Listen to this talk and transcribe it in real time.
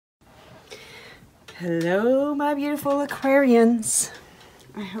Hello, my beautiful Aquarians.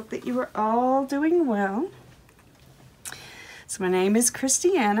 I hope that you are all doing well. So my name is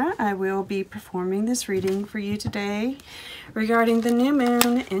Christiana. I will be performing this reading for you today regarding the new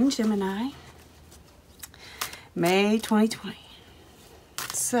moon in Gemini, May 2020.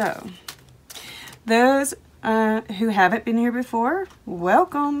 So, those who haven't been here before,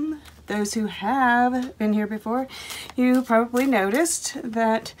 welcome. Those who have been here before, you probably noticed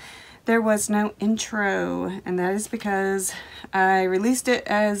that there was no intro, and that is because I released it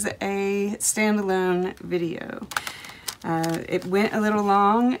as a standalone video. It went a little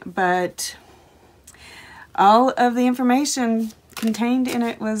long, but all of the information contained in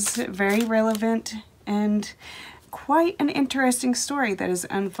it was very relevant and quite an interesting story that is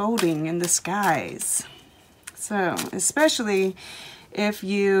unfolding in the skies. So, especially if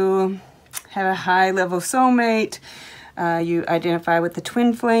you have a high-level soulmate, you identify with the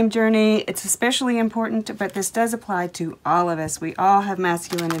twin flame journey, it's especially important, but this does apply to all of us. We all have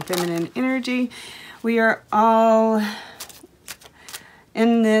masculine and feminine energy. We are all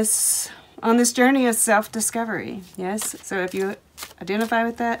in this, on this journey of self-discovery, yes? So if you identify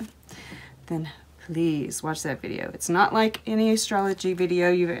with that, then please watch that video. It's not like any astrology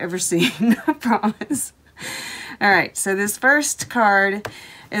video you've ever seen, I promise. All right, so this first card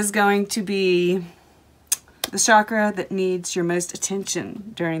is going to be the chakra that needs your most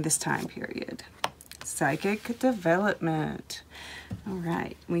attention during this time period. Psychic development. All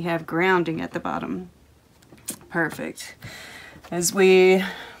right, we have grounding at the bottom. Perfect. As we,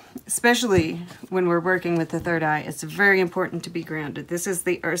 especially when we're working with the third eye, it's very important to be grounded. This is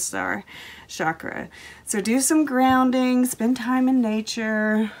the Earth Star chakra. So do some grounding, spend time in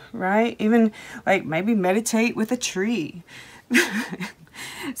nature, right? Even like maybe meditate with a tree.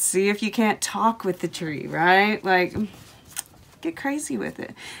 See if you can't talk with the tree, right? Like, get crazy with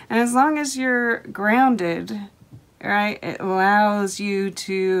it. And as long as you're grounded, right, it allows you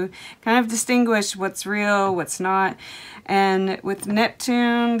to kind of distinguish what's real, what's not. And with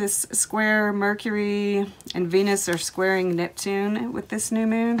Neptune, this square Mercury and Venus are squaring Neptune with this new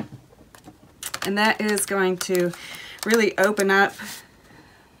moon. And that is going to really open up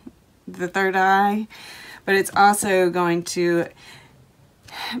the third eye. But it's also going to,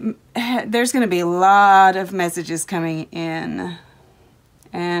 there's going to be a lot of messages coming in,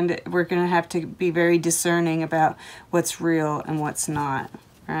 and we're going to have to be very discerning about what's real and what's not,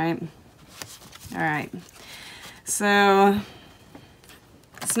 right? All right, so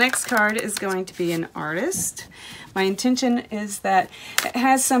this next card is going to be an artist. My intention is that it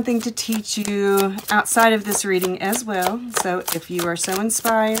has something to teach you outside of this reading as well. So if you are so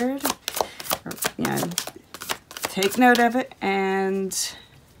inspired, or, you know, take note of it and,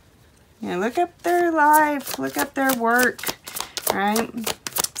 you know, look up their life, look up their work, right?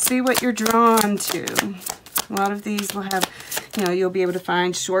 See what you're drawn to. A lot of these will have, you know, you'll be able to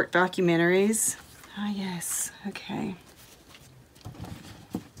find short documentaries. Ah, yes, okay.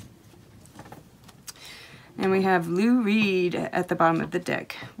 And we have Lou Reed at the bottom of the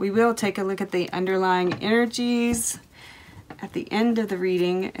deck. We will take a look at the underlying energies at the end of the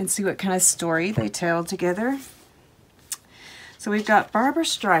reading and see what kind of story they tell together. So we've got Barbara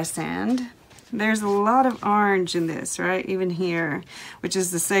Streisand. There's a lot of orange in this, right? Even here, which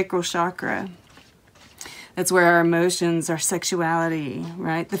is the sacral chakra. That's where our emotions, our sexuality,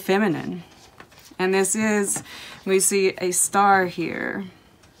 right? The feminine. And this is, we see a star here.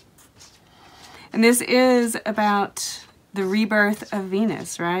 And this is about the rebirth of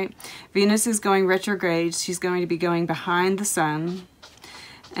Venus, right? Venus is going retrograde. She's going to be going behind the sun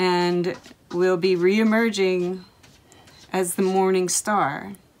and will be re-emerging as the morning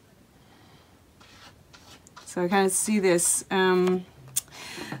star. So I kind of see this.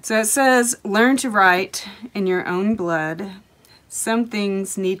 So it says, learn to write in your own blood. Some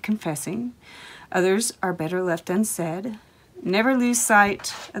things need confessing. Others are better left unsaid. Never lose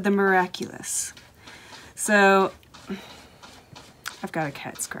sight of the miraculous. So I've got a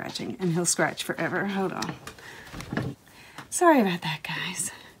cat scratching, and he'll scratch forever. Hold on. Sorry about that,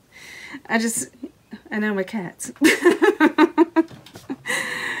 guys. I know my cats.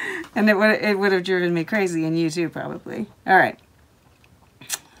 And it would have driven me crazy, and you too, probably. All right.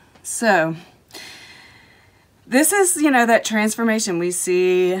 So, this is, you know, that transformation. We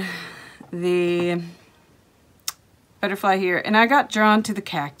see the butterfly here, and I got drawn to the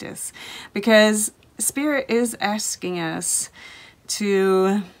cactus because Spirit is asking us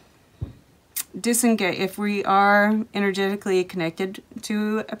to disengage. If we are energetically connected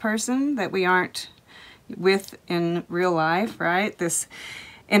to a person that we aren't with in real life, right? This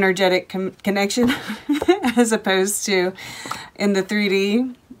energetic connection as opposed to in the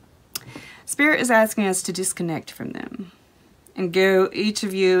 3D. Spirit is asking us to disconnect from them and each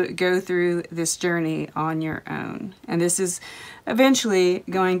of you go through this journey on your own. And this is eventually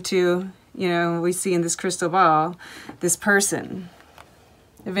going to, you know, we see in this crystal ball, this person.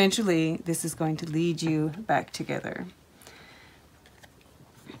 Eventually, this is going to lead you back together.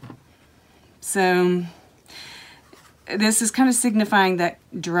 So this is kind of signifying that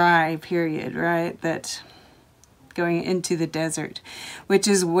dry period, right? That going into the desert, which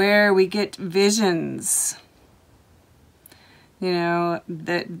is where we get visions. You know,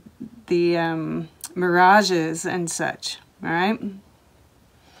 the mirages and such, right?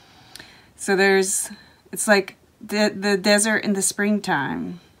 So it's like the desert in the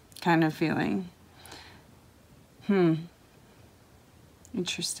springtime kind of feeling.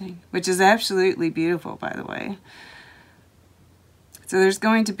 Interesting. Which is absolutely beautiful, by the way. So there's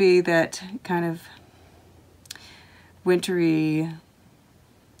going to be that kind of wintry,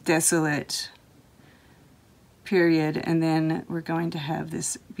 desolate period, and then we're going to have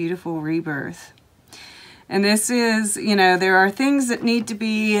this beautiful rebirth. And this is, you know, there are things that need to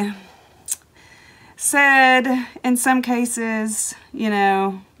be said in some cases, you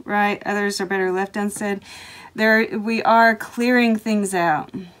know, right? Others are better left unsaid. We are clearing things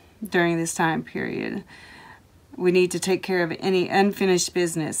out during this time period. We need to take care of any unfinished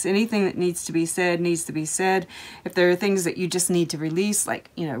business. Anything that needs to be said needs to be said. If there are things that you just need to release,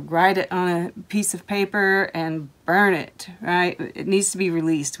 like, you know, write it on a piece of paper and burn it, right? It needs to be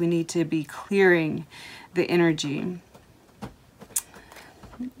released. We need to be clearing the energy.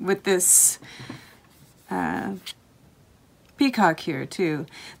 With this peacock here too,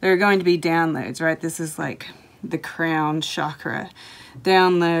 there are going to be downloads, right? This is like the crown chakra.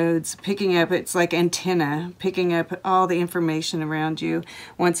 Downloads, picking up, it's like antenna, picking up all the information around you.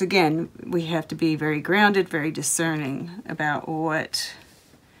 Once again, we have to be very grounded, very discerning about what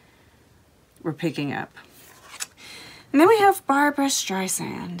we're picking up. And then we have Barbara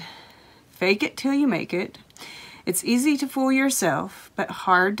Streisand. Fake it till you make it. It's easy to fool yourself, but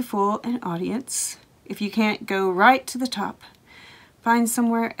hard to fool an audience. If you can't go right to the top, find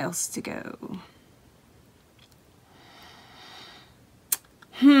somewhere else to go.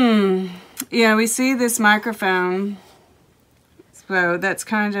 Yeah, we see this microphone. So that's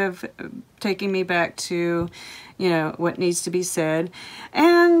kind of taking me back to, you know, what needs to be said.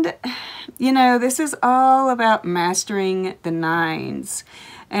 And, you know, this is all about mastering the nines.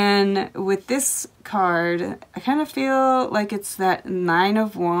 And with this card, I kind of feel like it's that Nine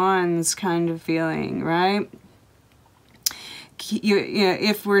of Wands kind of feeling, right? You know,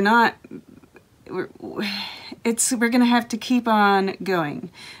 if we're not... we're going to have to keep on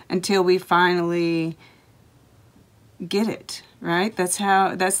going until we finally get it, right? That's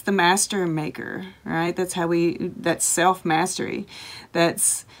the master maker, right? That's self-mastery.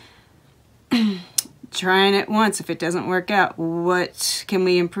 That's trying it once. If it doesn't work out, what can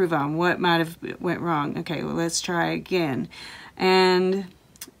we improve on? What might have went wrong? Okay, well, let's try again. And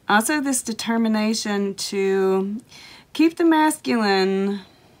also this determination to keep the masculine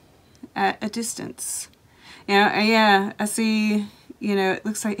at a distance. Yeah, I see, you know, it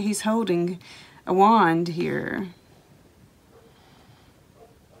looks like he's holding a wand here.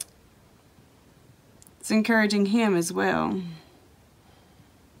 It's encouraging him as well.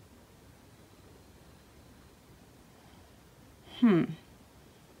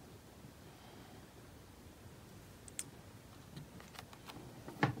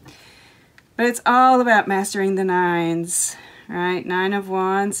 But it's all about mastering the nines. Right, Nine of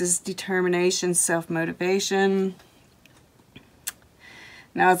Wands is determination, self-motivation.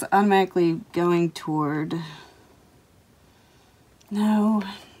 Now it's automatically going toward... No,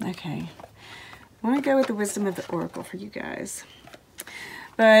 okay. I want to go with the wisdom of the oracle for you guys.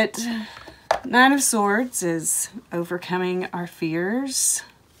 But Nine of Swords is overcoming our fears.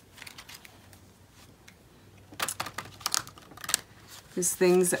 These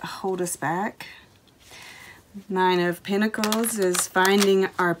things that hold us back. Nine of Pentacles is finding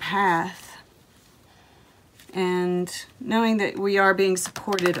our path and knowing that we are being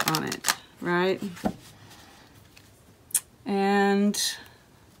supported on it, right? And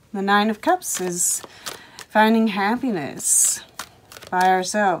the Nine of Cups is finding happiness by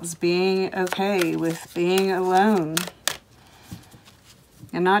ourselves, being okay with being alone.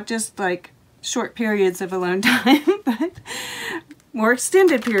 And not just like short periods of alone time, but more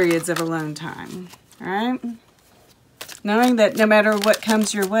extended periods of alone time. Right? Knowing that no matter what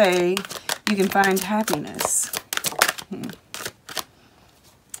comes your way, you can find happiness.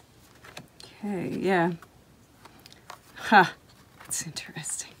 Okay, yeah. It's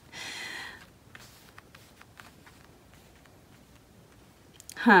interesting.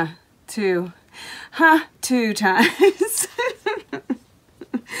 2 times.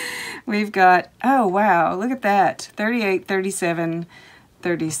 We've got, oh wow, look at that, 38, 37,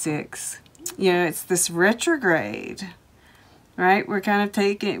 36. You know, it's this retrograde, right? We're kind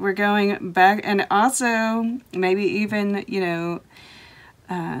of we're going back, and also maybe even, you know,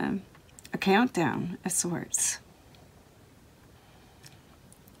 a countdown of sorts.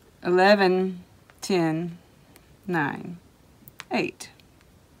 11, 10, 9, 8.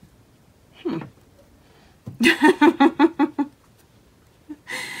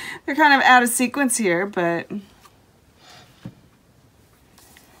 They're kind of out of sequence here, but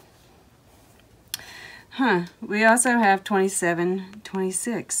we also have 27,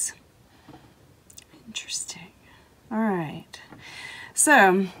 26. Interesting. All right.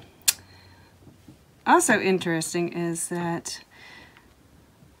 So, also interesting is that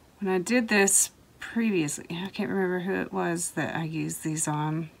when I did this previously, I can't remember who it was that I used these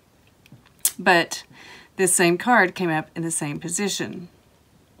on, but this same card came up in the same position.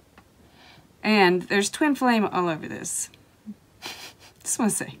 And there's twin flame all over this. Just want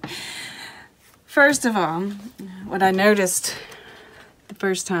to say. First of all, what I noticed the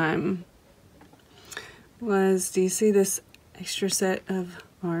first time was, do you see this extra set of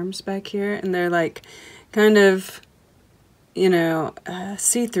arms back here? And they're like kind of, you know,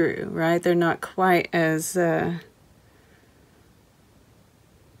 see-through, right? They're not quite as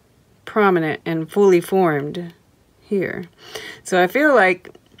prominent and fully formed here. So I feel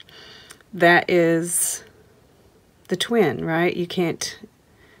like that is the twin, right? You can't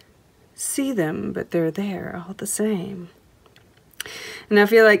see them, but they're there all the same. And I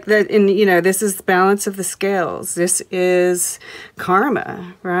feel like that, in, you know, this is the balance of the scales. This is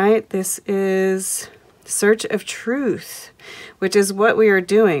karma, right? This is search of truth, which is what we are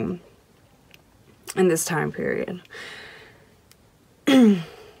doing in this time period.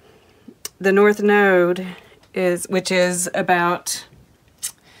 The North Node is, which is about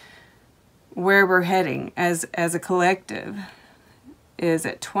where we're heading as a collective, is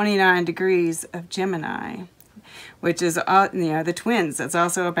at 29 degrees of Gemini, which is, you know, the twins. That's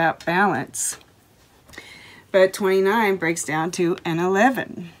also about balance. But 29 breaks down to an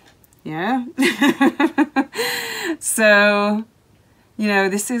 11. Yeah? So, you know,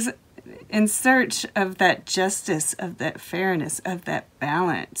 this is in search of that justice, of that fairness, of that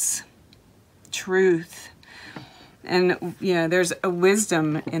balance, truth. And, you know, there's a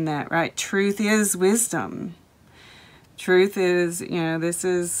wisdom in that, right? Truth is wisdom. Truth is, you know, this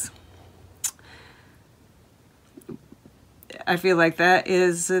is, I feel like that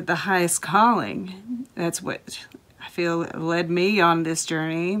is the highest calling. That's what I feel led me on this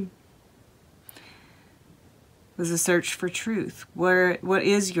journey, was a search for truth. What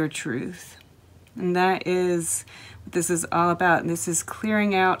is your truth? And that is what this is all about. And this is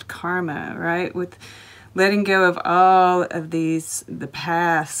clearing out karma, right? With letting go of all of these, the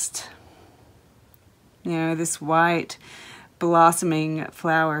past, you know, this white blossoming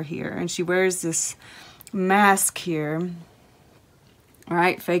flower here. And she wears this mask here,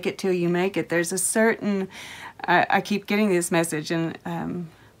 right? Fake it till you make it. There's a certain, I keep getting this message, and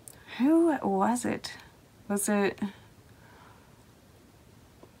who was it? Was it,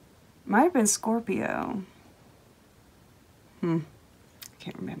 might have been Scorpio. I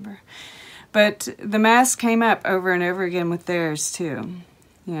can't remember. But the mask came up over and over again with theirs too.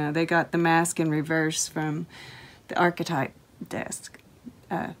 You know, they got the mask in reverse from the archetype deck.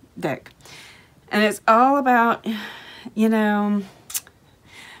 And it's all about, you know,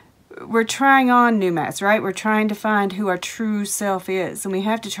 we're trying on new masks, right? We're trying to find who our true self is. And we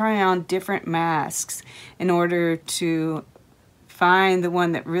have to try on different masks in order to find the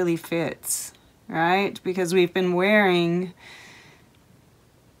one that really fits, right? Because we've been wearing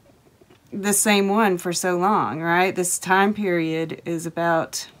the same one for so long, right? This time period is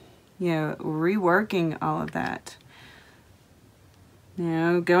about, you know, reworking all of that. You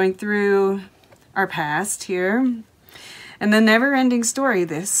know, going through our past here. And the never-ending story.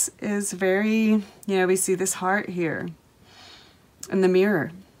 This is very, you know, we see this heart here in the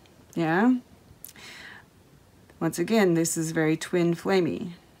mirror. Yeah? Once again, this is very twin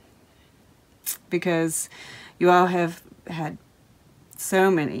flamey. Because you all have had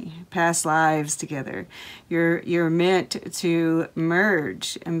so many past lives together. You're meant to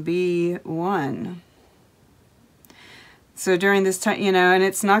merge and be one. So during this time, you know, and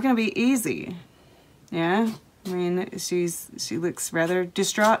it's not going to be easy. Yeah? I mean, she looks rather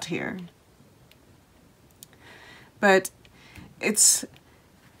distraught here. But it's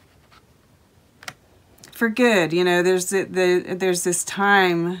for good, you know, there's this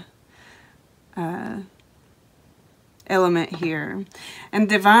time element here. And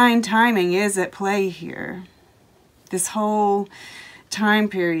divine timing is at play here. This whole time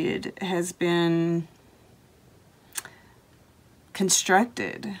period has been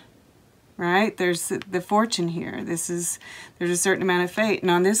constructed, right? There's the fortune here. There's a certain amount of fate. And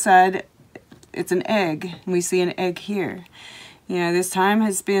on this side, it's an egg. And we see an egg here. You know, this time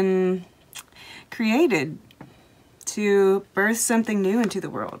has been created to birth something new into the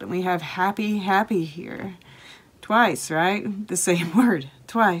world. And we have happy, happy here. Twice, right? The same word,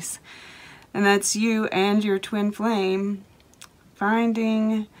 twice. And that's you and your twin flame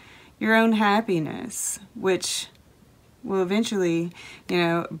finding your own happiness, which will eventually, you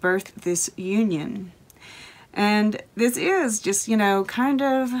know, birth this union. And this is just, you know, kind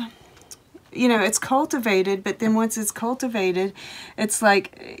of, you know, it's cultivated, but then once it's cultivated, it's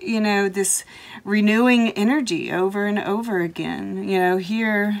like, you know, this renewing energy over and over again. You know,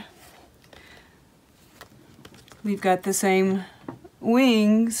 here we've got the same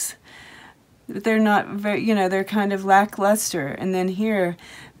wings, but they're not very, you know, they're kind of lackluster. And then here,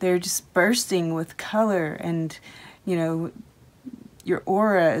 they're just bursting with color, and, you know, your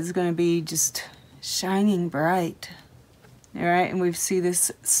aura is going to be just shining bright. All right, and we see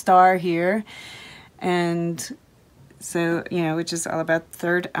this star here, and so, you know, which is all about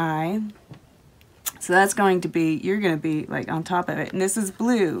third eye. So that's going to be, you're going to be like on top of it. And this is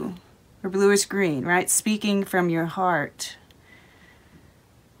blue, or bluish green, right? Speaking from your heart.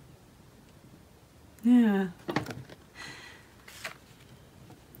 Yeah.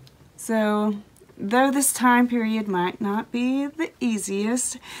 So, though this time period might not be the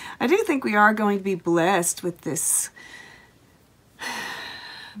easiest, I do think we are going to be blessed with this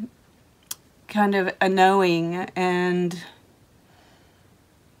kind of a knowing and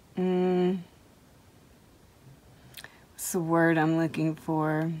what's the word I'm looking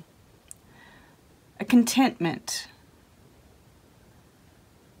for? A contentment.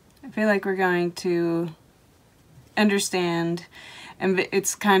 I feel like we're going to understand, and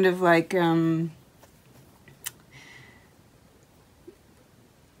it's kind of like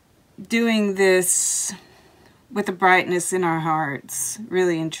doing this with the brightness in our hearts,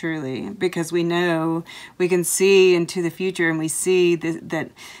 really and truly, because we know we can see into the future, and we see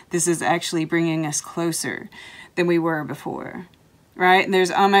that this is actually bringing us closer than we were before, right? And there's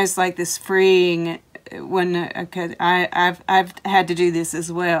almost like this freeing. When I've had to do this as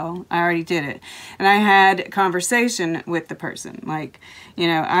well. I already did it, and I had conversation with the person. Like, you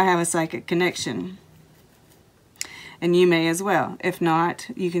know, I have a psychic connection, and you may as well. If not,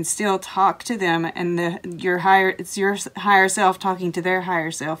 you can still talk to them, and it's your higher self talking to their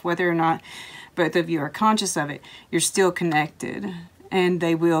higher self. Whether or not both of you are conscious of it, you're still connected, and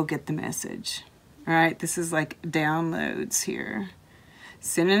they will get the message. All right, this is like downloads here.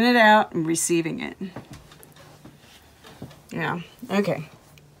 Sending it out and receiving it. Yeah, okay.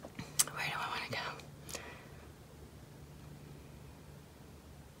 Where do I want to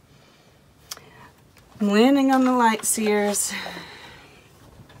go? I'm landing on the light seers.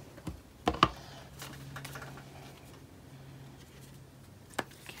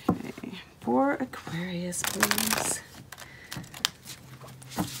 Okay, for Aquarius, please.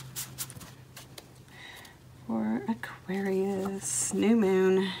 For Aquarius, new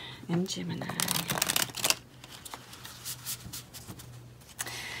moon in Gemini.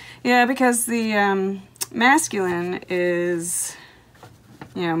 Yeah, because the masculine is,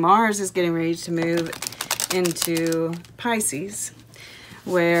 you know, Mars is getting ready to move into Pisces,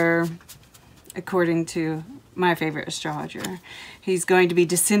 where, according to my favorite astrologer, he's going to be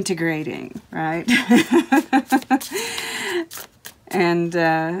disintegrating, right? And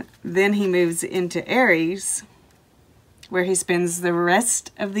then he moves into Aries, where he spends the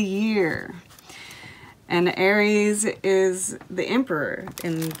rest of the year. And Aries is the emperor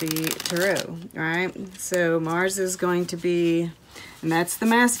in the tarot, right? So Mars is going to be, and that's the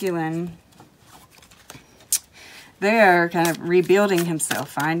masculine, there kind of rebuilding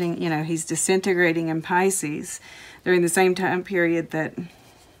himself, finding, you know, he's disintegrating in Pisces during the same time period that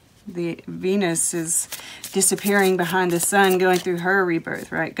the Venus is disappearing behind the sun, going through her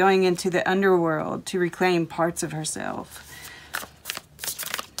rebirth, right? Going into the underworld to reclaim parts of herself.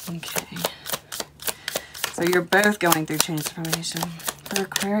 Okay. So you're both going through transformation. For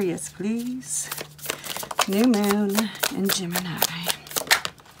Aquarius, please. New moon in Gemini.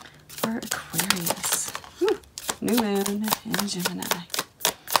 For Aquarius. Whew. New moon in Gemini.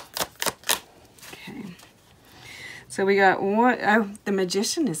 Okay. So we got one, oh, the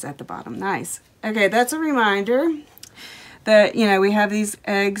Magician is at the bottom. Nice. Okay, that's a reminder that, you know, we have these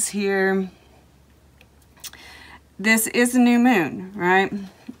eggs here. This is a new moon, right?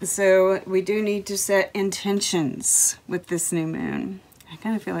 So we do need to set intentions with this new moon. I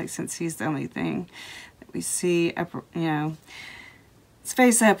kind of feel like since he's the only thing that we see up, you know, it's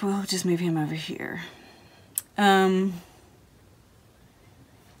face up, we'll just move him over here.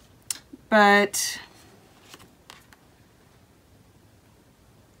 But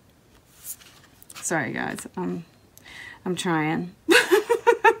sorry guys, I'm trying.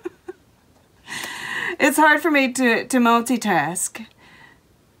 It's hard for me to multitask.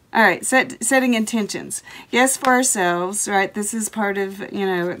 All right, setting intentions. Yes, for ourselves, right? This is part of, you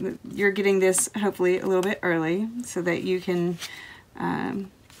know, you're getting this hopefully a little bit early so that you can,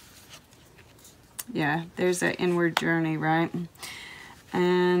 yeah, there's that inward journey, right?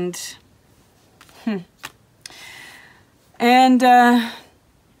 And,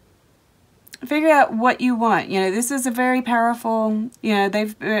 figure out what you want. You know, this is a very powerful, you know,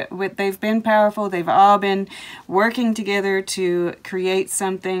 they've been powerful. They've all been working together to create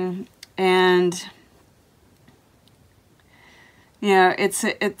something. And, you know, it's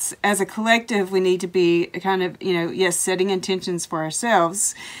as a collective, we need to be kind of, you know, yes, setting intentions for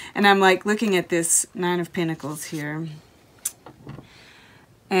ourselves. And I'm like looking at this Nine of Pentacles here.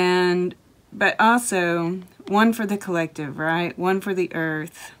 And, but also one for the collective, right? One for the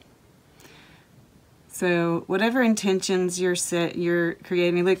earth. So whatever intentions you're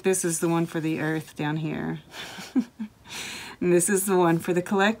creating, look, this is the one for the earth down here. And this is the one for the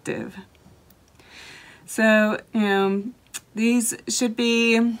collective. So, you know, these should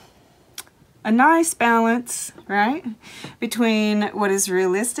be a nice balance, right? Between what is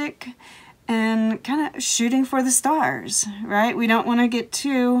realistic and kind of shooting for the stars, right? We don't want to get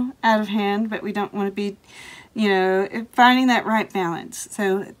too out of hand, but we don't want to be, you know, finding that right balance.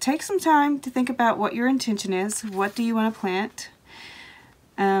 So take some time to think about what your intention is. What do you want to plant?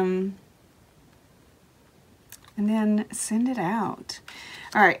 And then send it out.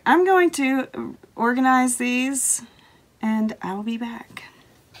 All right, I'm going to organize these and I'll be back.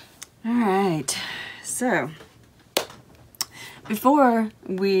 All right, so before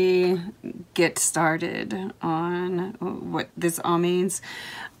we get started on what this all means,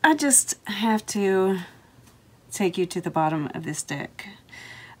 I just have to take you to the bottom of this deck.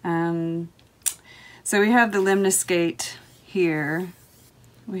 So we have the lemniscate here.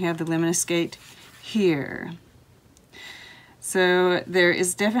 We have the lemniscate here. So there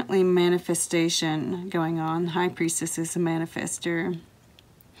is definitely manifestation going on. High Priestess is a manifester.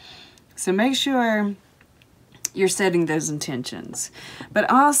 So make sure you're setting those intentions. But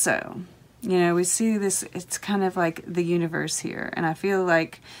also, you know, we see this, it's kind of like the universe here. And I feel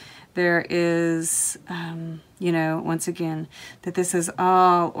like there is, you know, once again, that this is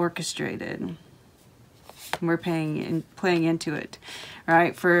all orchestrated. We're playing into it,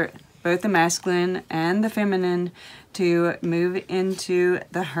 right? For both the masculine and the feminine to move into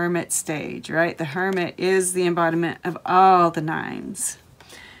the hermit stage, right? The hermit is the embodiment of all the nines.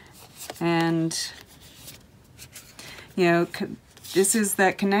 And, you know, this is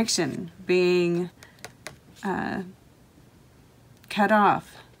that connection being cut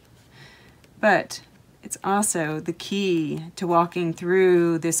off. But it's also the key to walking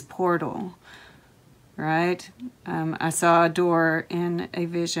through this portal, right? I saw a door in a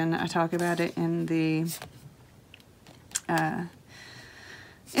vision. I talk about it in the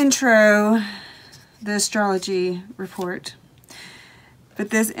intro, the astrology report.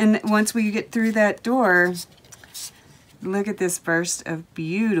 But this, and once we get through that door, look at this burst of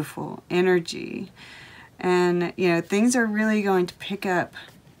beautiful energy. And, you know, things are really going to pick up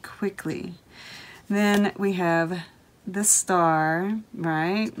quickly. Then we have the star,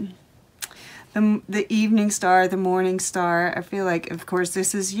 right? The evening star, the morning star. I feel like, of course,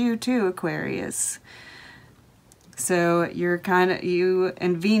 this is you too, Aquarius. So you're kind of, you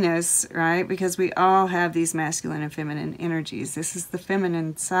and Venus, right? Because we all have these masculine and feminine energies. This is the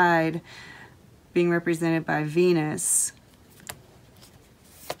feminine side being represented by Venus.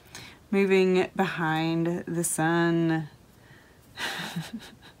 Moving behind the sun.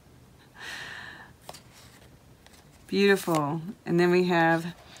 Beautiful. And then we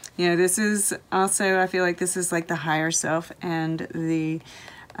have, you know, this is also, I feel like this is like the higher self and the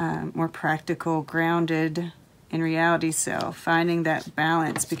more practical, grounded, in reality self, finding that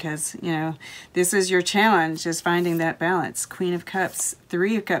balance, because, you know, this is your challenge, is finding that balance. Queen of Cups,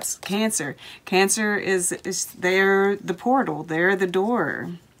 Three of Cups, Cancer. Cancer is they're the portal, they're the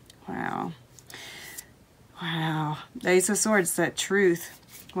door. Wow. Wow. The Ace of Swords, that truth.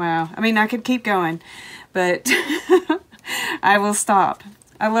 Wow. I mean, I could keep going, but I will stop.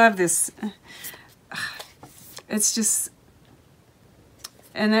 I love this. It's just,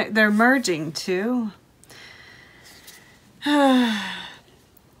 and they're merging too.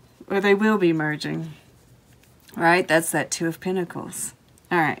 or they will be merging, right? That's that Two of Pentacles.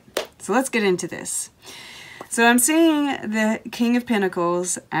 All right, so let's get into this. So I'm seeing the King of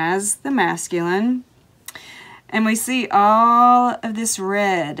Pentacles as the masculine, and we see all of this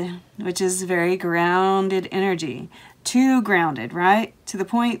red, which is very grounded energy. Too grounded, right? To the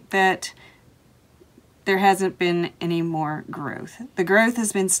point that there hasn't been any more growth. The growth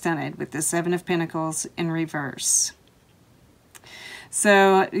has been stunted with the Seven of Pentacles in reverse.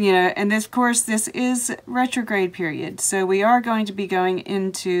 So, you know, and this, of course, this is retrograde period. So we are going to be going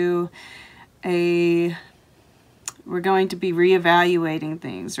into we're going to be reevaluating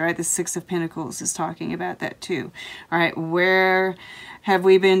things, right? The Six of Pentacles is talking about that too. All right, where have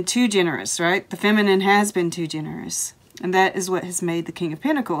we been too generous, right? The feminine has been too generous. And that is what has made the King of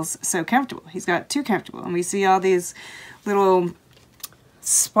Pentacles so comfortable. He's got too comfortable. And we see all these little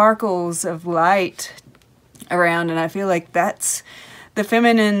sparkles of light around. And I feel like that's the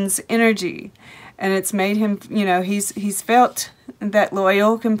feminine's energy. And it's made him, you know, he's felt that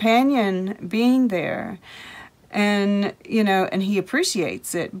loyal companion being there. And, you know, and he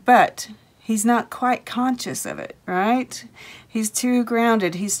appreciates it. But he's not quite conscious of it, right? He's too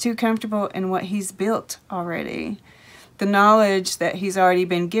grounded. He's too comfortable in what he's built already. The knowledge that he's already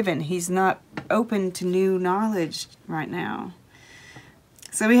been given. He's not open to new knowledge right now.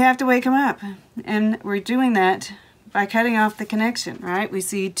 So we have to wake him up. And we're doing that by cutting off the connection, right? We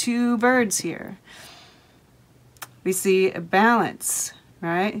see two birds here. We see a balance,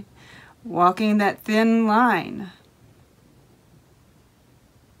 right? Walking that thin line.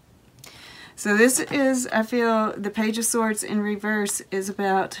 So this is, I feel, the Page of Swords in reverse is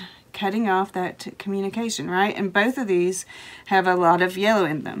about cutting off that communication, right? And both of these have a lot of yellow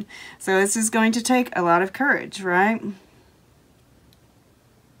in them. So this is going to take a lot of courage, right?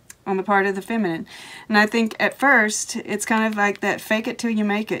 On the part of the feminine. And I think at first, it's kind of like that fake it till you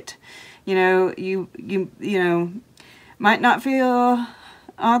make it. You know, you know, might not feel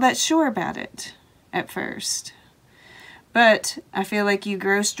all that sure about it at first. But I feel like you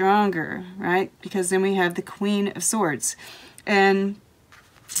grow stronger, right? Because then we have the Queen of Swords. And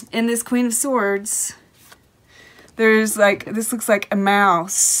in this Queen of Swords, there's like, this looks like a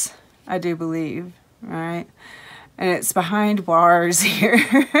mouse, I do believe, right? And it's behind bars here,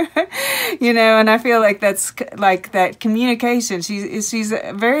 you know, and I feel like that's like that communication. She's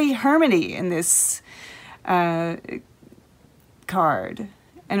very hermity in this card.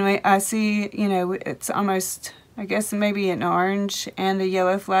 And I see, you know, it's almost, I guess maybe an orange and a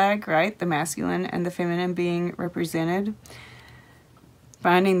yellow flag, right? The masculine and the feminine being represented.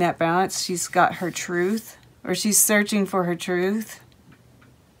 Finding that balance. She's got her truth, or she's searching for her truth.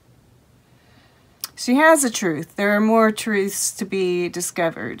 She has a truth. There are more truths to be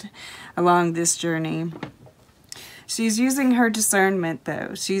discovered along this journey. She's using her discernment,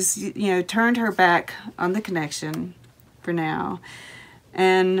 though. She's, you know, turned her back on the connection for now.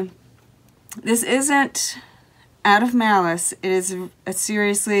 And this isn't out of malice. It is a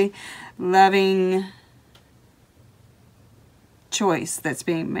seriously loving choice that's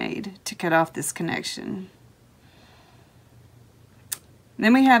being made to cut off this connection.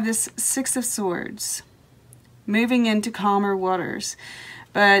 Then we have this Six of Swords, moving into calmer waters.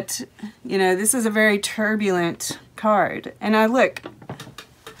 But, you know, this is a very turbulent card. And I look,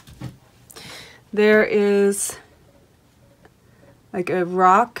 there is like a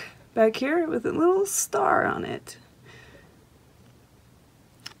rock back here with a little star on it.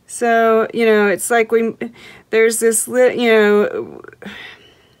 So, you know, it's like there's this, you know,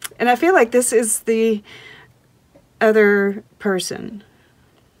 and I feel like this is the other person,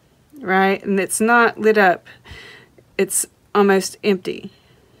 right? And it's not lit up. It's almost empty.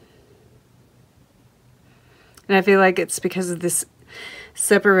 And I feel like it's because of this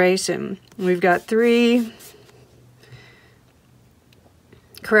separation. We've got 3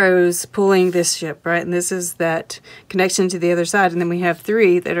 crows pulling this ship, right? And this is that connection to the other side. And then we have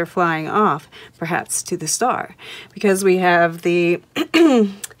 3 that are flying off, perhaps to the star. Because we have the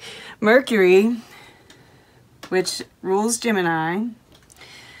Mercury, which rules Gemini,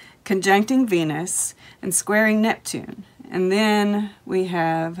 conjuncting Venus, and squaring Neptune. And then we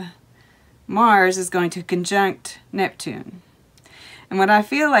have Mars is going to conjunct Neptune. And what I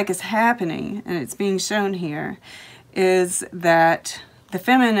feel like is happening, and it's being shown here, is that the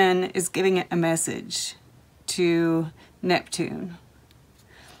feminine is giving it a message to Neptune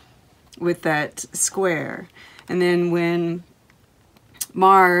with that square. And then when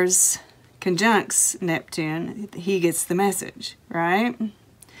Mars conjuncts Neptune, he gets the message, right?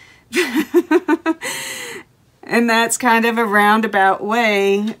 And that's kind of a roundabout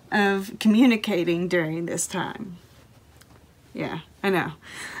way of communicating during this time. Yeah, I know.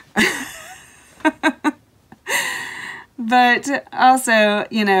 But also,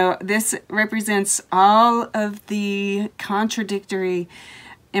 you know, this represents all of the contradictory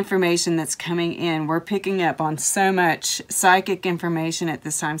information that's coming in. We're picking up on so much psychic information at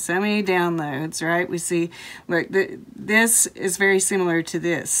this time, so many downloads, right? We see, look, this is very similar to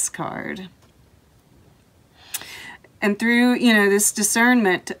this card. And through, you know, this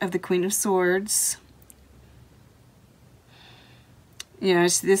discernment of the Queen of Swords, you know,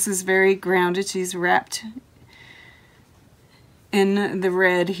 this is very grounded. She's wrapped in the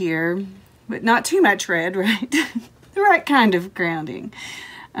red here, but not too much red, right? The right kind of grounding.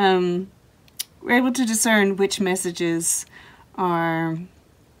 We're able to discern which messages are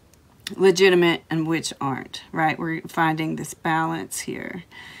legitimate and which aren't, right? We're finding this balance here.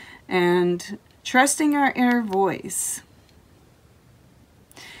 And trusting our inner voice.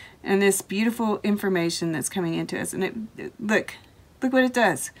 And this beautiful information that's coming into us. And look what it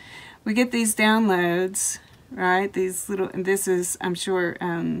does. We get these downloads, right? These little, and this is, I'm sure,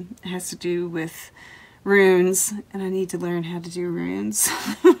 has to do with runes, and I need to learn how to do runes.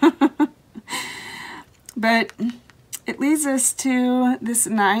 But it leads us to this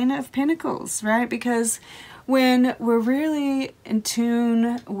Nine of Pentacles, right? Because when we're really in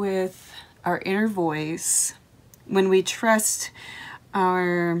tune with our inner voice, when we trust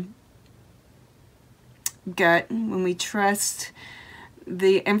our gut, when we trust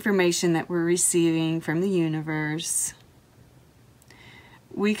the information that we're receiving from the universe,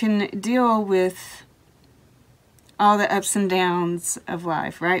 we can deal with all the ups and downs of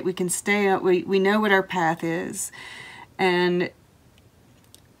life, right? We can stay, we know what our path is, and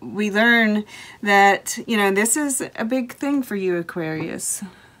we learn that, you know, this is a big thing for you, Aquarius,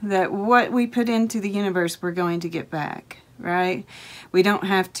 that what we put into the universe, we're going to get back, right? We don't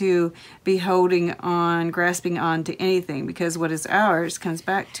have to be holding on, grasping on to anything, because what is ours comes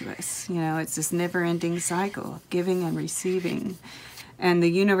back to us. You know, it's this never-ending cycle of giving and receiving. And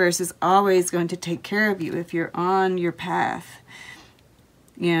the universe is always going to take care of you if you're on your path.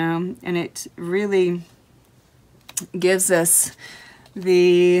 You know, and it really gives us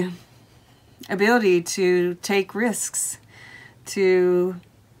the ability to take risks, to,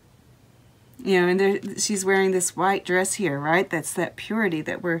 you know, and there, she's wearing this white dress here, right? That's that purity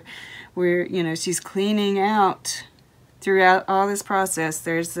that we're, you know, she's cleaning out throughout all this process.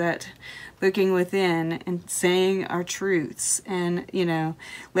 There's that looking within and saying our truths and, you know,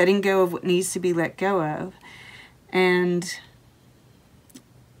 letting go of what needs to be let go of. And,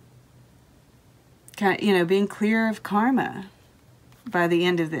 kind of, you know, being clear of karma by the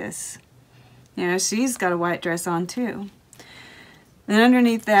end of this. You know, she's got a white dress on too. And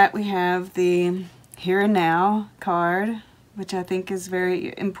underneath that we have the Here and Now card, which I think is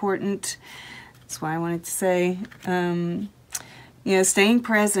very important. That's why I wanted to say, you know, staying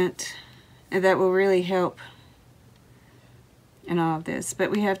present, that will really help in all of this.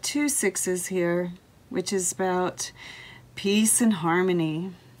 But we have 2 sixes here, which is about peace and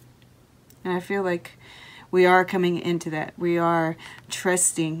harmony. And I feel like we are coming into that. We are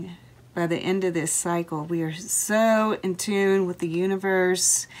trusting by the end of this cycle. We are so in tune with the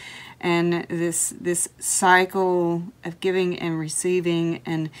universe and this cycle of giving and receiving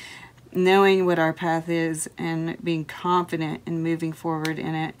and knowing what our path is and being confident and moving forward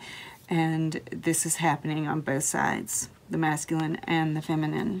in it. And this is happening on both sides, the masculine and the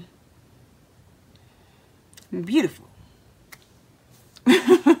feminine. Beautiful.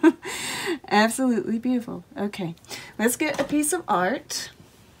 Absolutely beautiful. Okay, let's get a piece of art.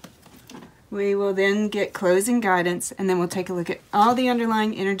 We will then get closing guidance, and then we'll take a look at all the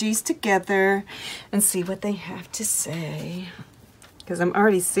underlying energies together and see what they have to say. Because I'm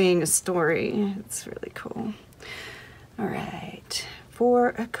already seeing a story. It's really cool. All right. For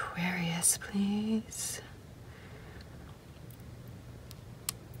Aquarius, please.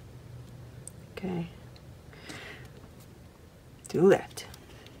 Okay. To the left.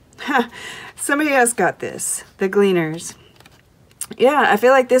 Somebody else got this. The Gleaners. Yeah, I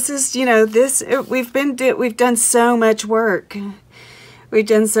feel like this is, you know, this we've done so much work. We've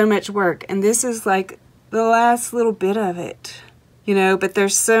done so much work, and this is like the last little bit of it, you know. But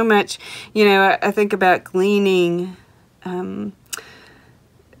there's so much, you know. I think about gleaning the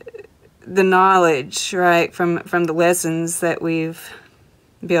knowledge, right, from the lessons that we've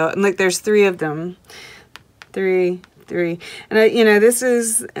built. And look, there's 3 of them. 3. And you know, this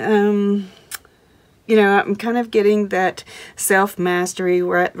is you know, I'm kind of getting that self-mastery,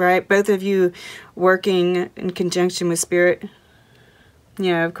 right? Both of you working in conjunction with Spirit.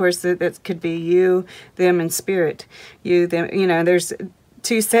 You know, of course, that could be you, them, and Spirit. You, them, you know, there's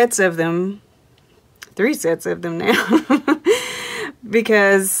 2 sets of them. 3 sets of them now.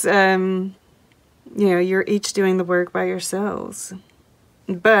 because, you know, you're each doing the work by yourselves.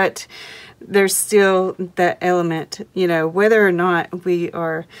 But there's still that element, you know, whether or not we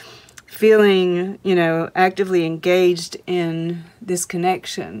are feeling, you know, actively engaged in this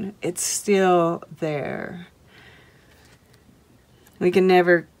connection, it's still there. We can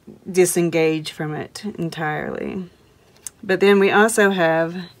never disengage from it entirely. But then we also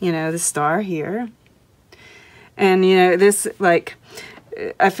have, you know, the star here. And, you know, this, like,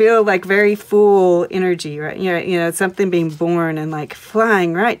 I feel like very full energy, right? You know, something being born and like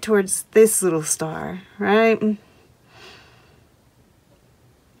flying right towards this little star, right?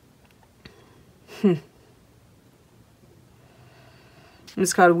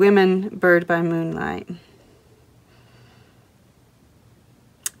 It's called Women Bird by Moonlight.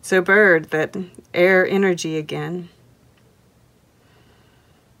 So bird, that air energy again.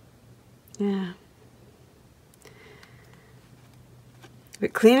 Yeah.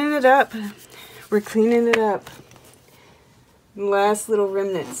 But cleaning it up. We're cleaning it up. The last little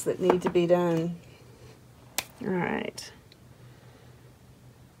remnants that need to be done. All right.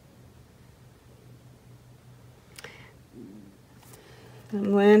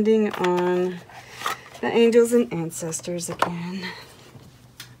 I'm landing on the angels and ancestors again.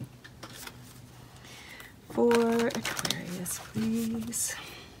 For Aquarius, please.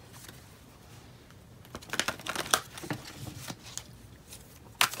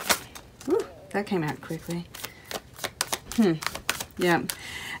 Ooh, that came out quickly. Yeah.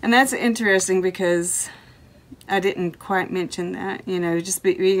 And that's interesting because I didn't quite mention that, you know, just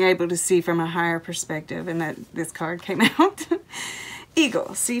being able to see from a higher perspective, and that this card came out.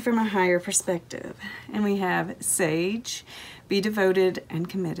 Eagle, see from a higher perspective. And we have Sage, be devoted and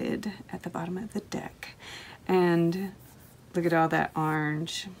committed at the bottom of the deck. And look at all that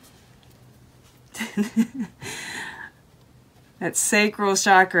orange. That sacral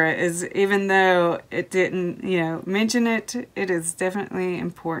chakra is, even though it didn't, you know, mention it, it is definitely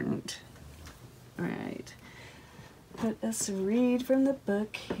important. All right. Let us read from the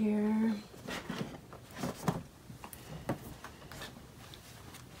book here.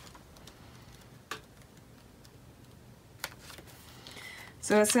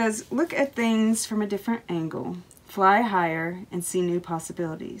 So it says, look at things from a different angle, fly higher, and see new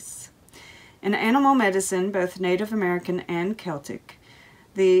possibilities. In animal medicine, both Native American and Celtic,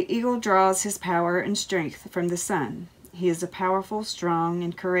 the eagle draws his power and strength from the sun. He is a powerful, strong,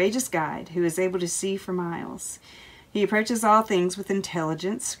 and courageous guide who is able to see for miles. He approaches all things with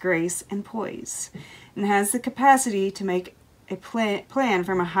intelligence, grace, and poise, and has the capacity to make a plan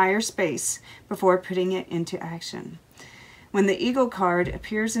from a higher space before putting it into action. When the Eagle card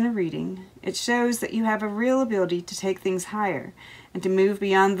appears in a reading, it shows that you have a real ability to take things higher and to move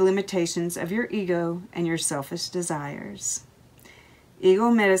beyond the limitations of your ego and your selfish desires.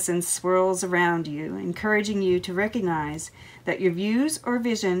 Eagle medicine swirls around you, encouraging you to recognize that your views or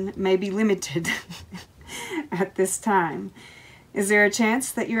vision may be limited at this time. Is there a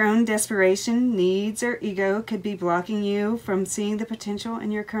chance that your own desperation, needs, or ego could be blocking you from seeing the potential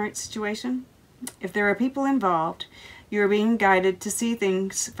in your current situation? If there are people involved, you are being guided to see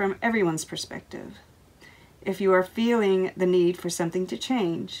things from everyone's perspective. If you are feeling the need for something to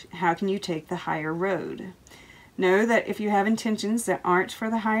change, how can you take the higher road? Know that if you have intentions that aren't for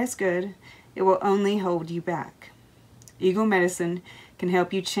the highest good, it will only hold you back. Eagle medicine can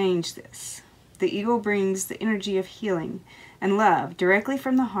help you change this. The eagle brings the energy of healing and love directly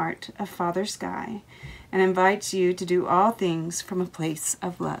from the heart of Father Sky and invites you to do all things from a place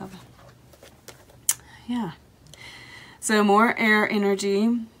of love. Yeah. So more air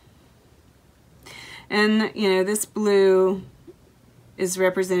energy. And, you know, this blue is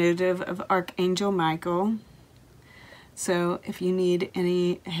representative of Archangel Michael. So if you need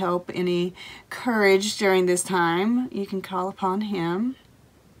any help, any courage during this time, you can call upon him.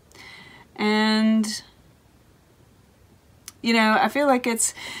 And, you know, I feel like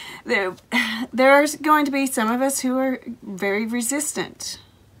it's, there's going to be some of us who are very resistant,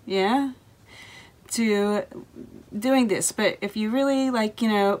 yeah, to doing this. But if you really, like, you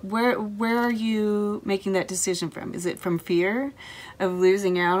know, where are you making that decision from? Is it from fear of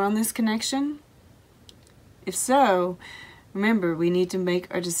losing out on this connection? If so, remember, we need to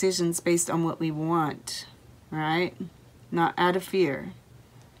make our decisions based on what we want, right? Not out of fear.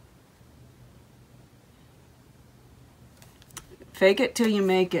 Fake it till you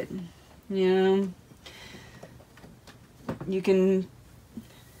make it, you know. You can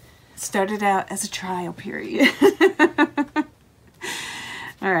start it out as a trial period.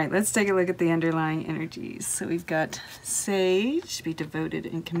 All right, let's take a look at the underlying energies. So we've got Sage, be devoted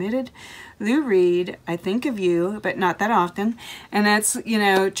and committed. Lou Reed, I think of you, but not that often. And that's, you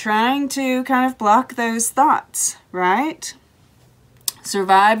know, trying to kind of block those thoughts, right?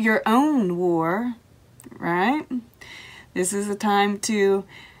 Survive your own war, right? This is the time to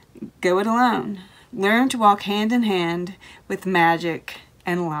go it alone. Learn to walk hand in hand with magic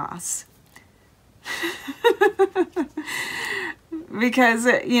and loss. Because,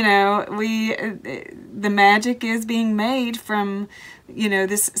 you know, the magic is being made from, you know,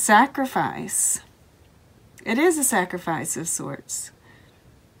 this sacrifice. It is a sacrifice of sorts.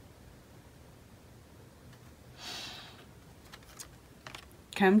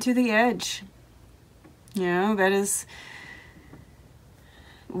 Come to the edge. You know, that is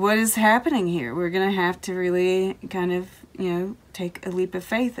what is happening here. We're going to have to really kind of, you know, take a leap of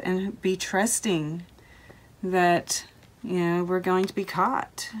faith and be trusting that, you know, we're going to be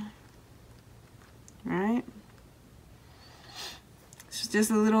caught, right? It's just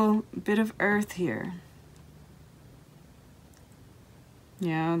a little bit of earth here. You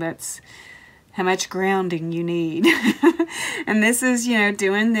know, that's how much grounding you need. And this is, you know,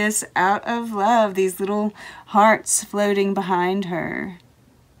 doing this out of love, these little hearts floating behind her.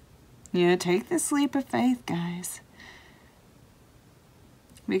 You know, take this leap of faith, guys.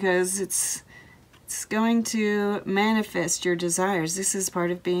 Because it's going to manifest your desires. This is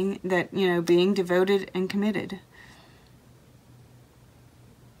part of being that, you know, being devoted and committed.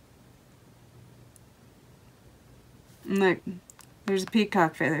 Look, there's a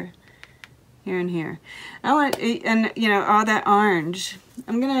peacock feather here and here. I want, and you know, all that orange.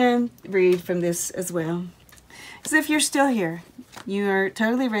 I'm gonna read from this as well. Because if you're still here, you are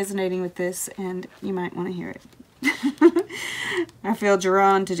totally resonating with this, and you might want to hear it. I feel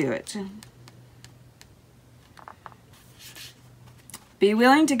drawn to do it. Be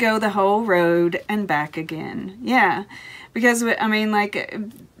willing to go the whole road and back again. Yeah, because, I mean, like,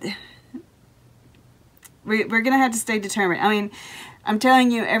 we're going to have to stay determined. I mean, I'm telling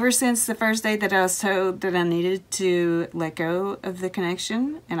you, ever since the first day that I was told that I needed to let go of the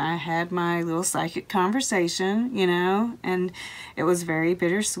connection, and I had my little psychic conversation, you know, and it was very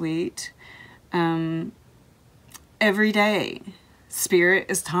bittersweet. Every day, Spirit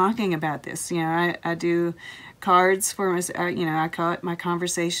is talking about this. You know, I do cards for my, you know, I call it my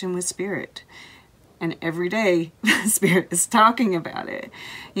conversation with Spirit. And every day, Spirit is talking about it,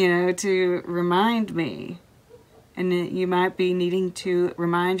 you know, to remind me. And you might be needing to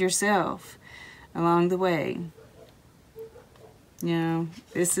remind yourself along the way. You know,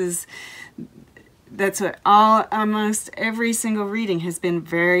 that's what almost every single reading has been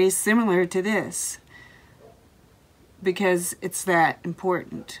very similar to this. Because it's that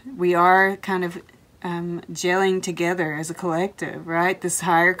important. We are kind of gelling together as a collective, right? This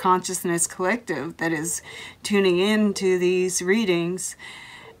higher consciousness collective that is tuning in to these readings.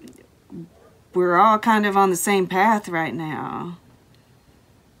 We're all kind of on the same path right now.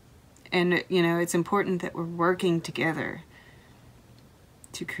 And, you know, it's important that we're working together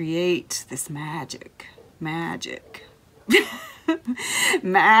to create this magic. Magic.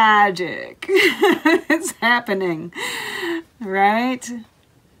 Magic. It's happening. Right?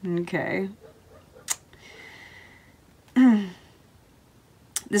 Okay.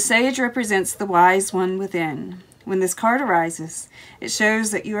 The sage represents the wise one within. When this card arises, it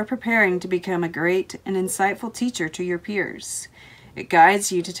shows that you are preparing to become a great and insightful teacher to your peers. It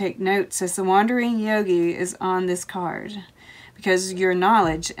guides you to take notes as the wandering yogi is on this card, because your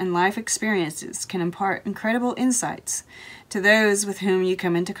knowledge and life experiences can impart incredible insights to those with whom you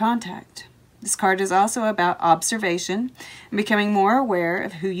come into contact. This card is also about observation and becoming more aware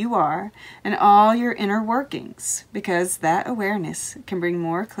of who you are and all your inner workings, because that awareness can bring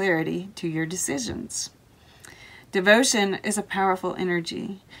more clarity to your decisions. Devotion is a powerful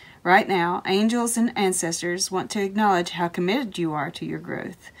energy. Right now, angels and ancestors want to acknowledge how committed you are to your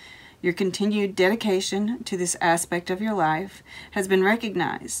growth. Your continued dedication to this aspect of your life has been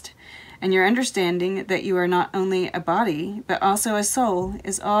recognized, and your understanding that you are not only a body, but also a soul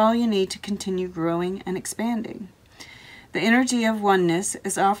is all you need to continue growing and expanding. The energy of oneness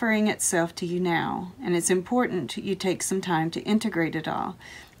is offering itself to you now, and it's important you take some time to integrate it all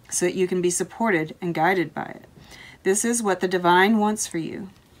so that you can be supported and guided by it. This is what the divine wants for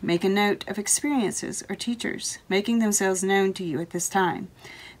you. Make a note of experiences or teachers making themselves known to you at this time,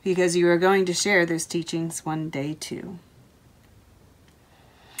 because you are going to share those teachings one day too.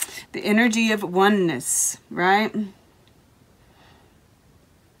 The energy of oneness, right?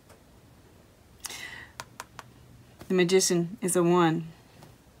 The Magician is a 1.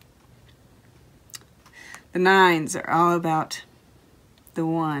 The 9s are all about the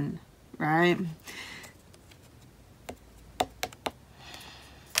one, right?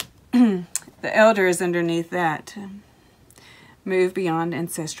 The elder is underneath that. Move beyond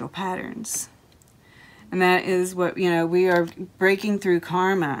ancestral patterns. And that is what, you know, we are breaking through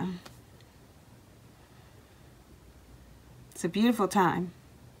karma. It's a beautiful time.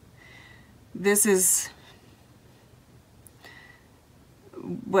 This is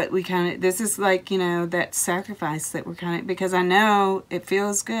what we kind of, this is like, you know, that sacrifice that we're kind of, because I know it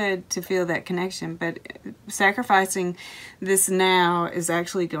feels good to feel that connection, but sacrificing this now is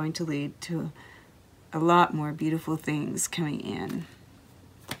actually going to lead to a lot more beautiful things coming in.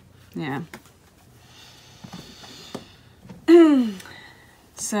 Yeah.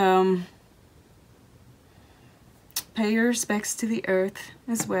 So, pay your respects to the earth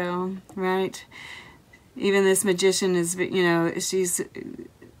as well, right? Even this magician is, you know, she's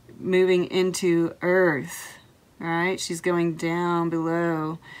moving into earth, right? She's going down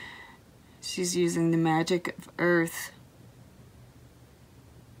below. She's using the magic of earth.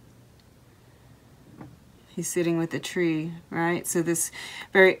 He's sitting with a tree, right? So this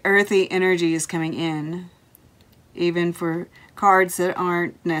very earthy energy is coming in, even for cards that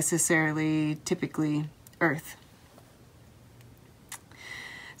aren't necessarily typically earth.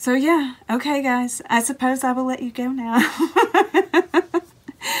 So yeah, okay guys, I suppose I will let you go now.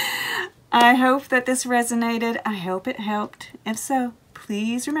 I hope that this resonated. I hope it helped. If so,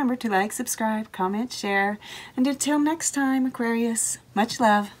 please remember to like, subscribe, comment, share. And until next time, Aquarius, much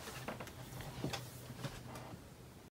love.